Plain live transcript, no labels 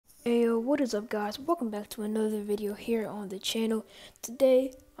Hey yo, what is up guys? Welcome back to another video here on the channel.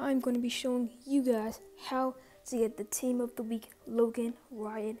 Today, I'm going to be showing you guys how to get the Team of the Week Logan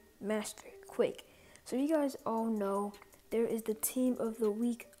Ryan Master quick. So you guys all know there is the Team of the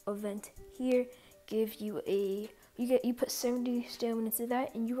Week event here. You put 70 stamina into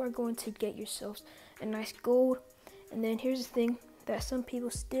that and you are going to get yourselves a nice gold. And then here's the thing that some people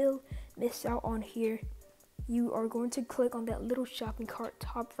still miss out on here. You are going to click on that little shopping cart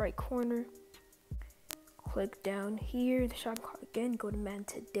top right corner. Click down here, the shopping cart again, go to Madden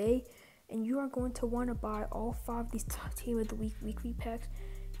today, and you are going to want to buy all 5 of these Team of the Week weekly packs.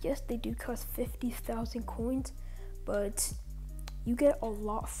 Yes, they do cost 50,000 coins, but you get a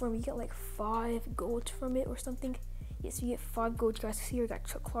lot from it. You get like 5 golds from it or something. Yes, you get 5 golds. You guys see here, I got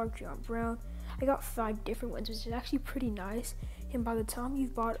Chuck Clark, John Brown. I got 5 different ones, which is actually pretty nice. And by the time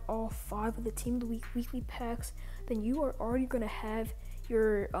you've bought all 5 of the Team of the Week weekly packs, then you are already gonna have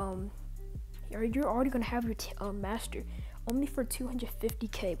your master only for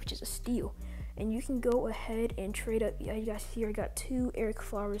 250k, which is a steal. And you can go ahead and trade up. Yeah, you guys see here, I got 2 Eric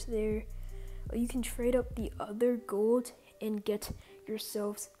Flowers there. You can trade up the other gold and get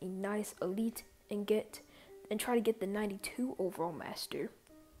yourselves a nice elite and try to get the 92 overall master.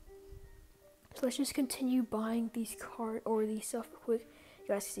 So let's just continue buying these these stuff real quick. You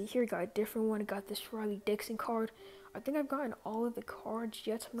guys see here, I got a different one. I got this Riley Dixon card. I think I've gotten all of the cards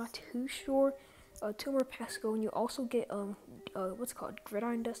yet. I'm not too sure. 2 more packs ago, and you also get what's it called,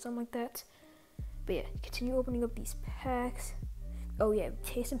 gridiron dust, something like that. But yeah, continue opening up these packs. Oh yeah,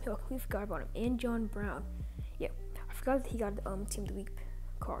 Taysom Hill, we forgot about him, and John Brown. Yeah, I forgot that he got the Team of the Week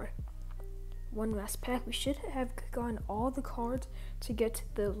card. One last pack. We should have gotten all the cards to get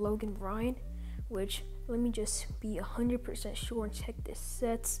the Logan Ryan, which let me just be 100% sure and check the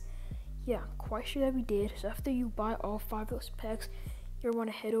sets. Yeah, I'm quite sure that we did. So after you buy all 5 of those packs, you'll want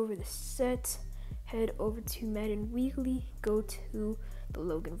to head over the sets, head over to Madden Weekly, go to the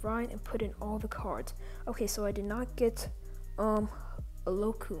Logan Ryan, and put in all the cards. Okay, so I did not get a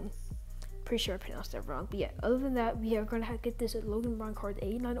Loku. Pretty sure I pronounced that wrong, but yeah, other than that, we are gonna get this Logan Ryan card,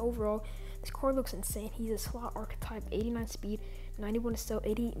 89 overall. This card looks insane. He's a slot archetype, 89 speed, 91 stealth,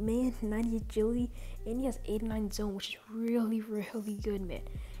 88 man, 90 agility, and he has 89 zone, which is really good, man.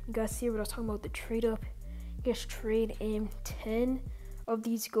 You guys see what I was talking about, the trade up. You guys trade in 10 of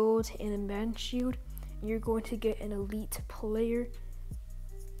these golds and a Madden shield, and you're going to get an elite player.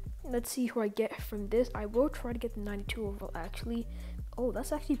 Let's see who I get from this. I will try to get the 92 overall actually. Oh,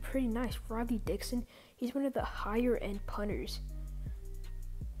 that's actually pretty nice. Riley Dixon, he's one of the higher end punters.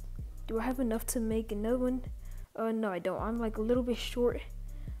 Do I have enough to make another one? No, I don't. I'm like a little bit short.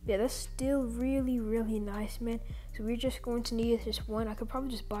 Yeah, that's still really nice, man. So we're just going to need this one. I could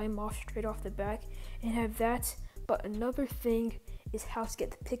probably just buy him off straight off the back and have that. But another thing is how to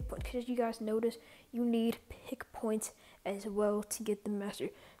get the pick point. Because as you guys notice, you need pick points as well to get the master.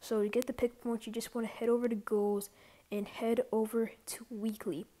 So to get the pick points, you just want to head over to goals and head over to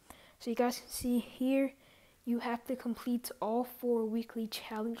weekly. So you guys can see here, you have to complete all 4 weekly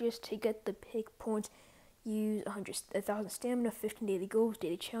challenges to get the pick points. Use 1,000 stamina, 15 daily goals,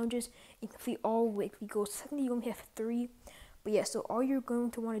 daily challenges, and complete all weekly goals. Technically, you only have 3. But yeah, so all you're going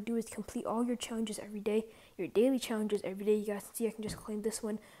to want to do is complete all your challenges every day, your daily challenges every day. You guys can see I can just claim this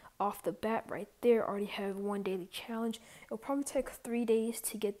one off the bat right there. Already have 1 daily challenge. It'll probably take 3 days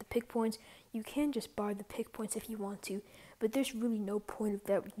to get the pick points. You can just buy the pick points if you want to, but there's really no point of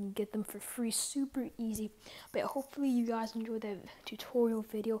that. We can get them for free, super easy. But hopefully you guys enjoyed that tutorial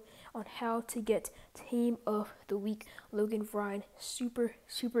video on how to get Team of the Week Logan Ryan super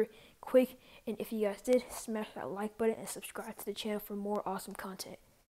quick. And if you guys did, smash that like button and subscribe to the channel for more awesome content.